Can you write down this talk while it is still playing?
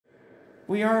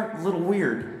We are a little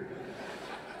weird.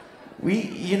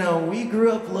 We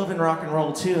grew up loving rock and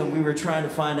roll too, and we were trying to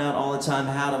find out all the time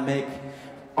how to make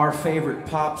our favorite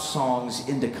pop songs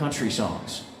into country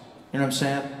songs. You know what I'm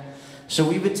saying? So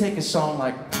we would take a song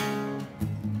like,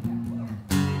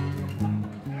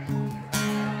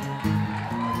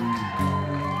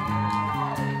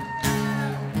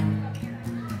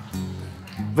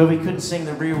 but we couldn't sing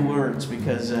the real words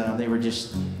because they were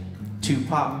just too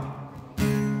pop.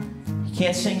 You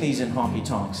can't sing these in honky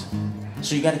tonks.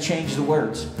 So you gotta change the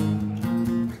words.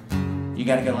 You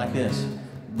gotta go like this.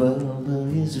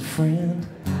 Bubba is a friend.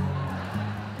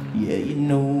 Yeah, you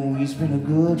know he's been a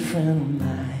good friend of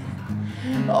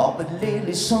mine. Oh, but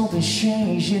lately something's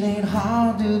changed. It ain't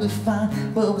hard to define.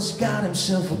 Bubba's got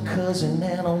himself a cousin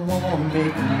and I wanna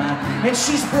make him mine. And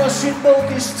she's brushing both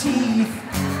his teeth.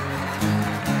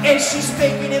 And she's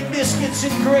baking him biscuits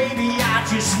and gravy. I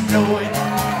just know it.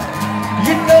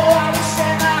 You know I wish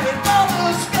that I had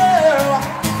Bubba's girl.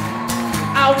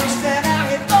 I wish that I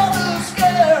had Bubba's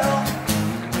girl.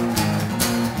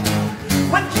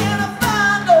 When can I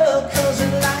find a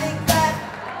cousin like that?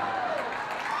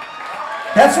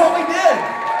 That's what we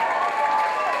did.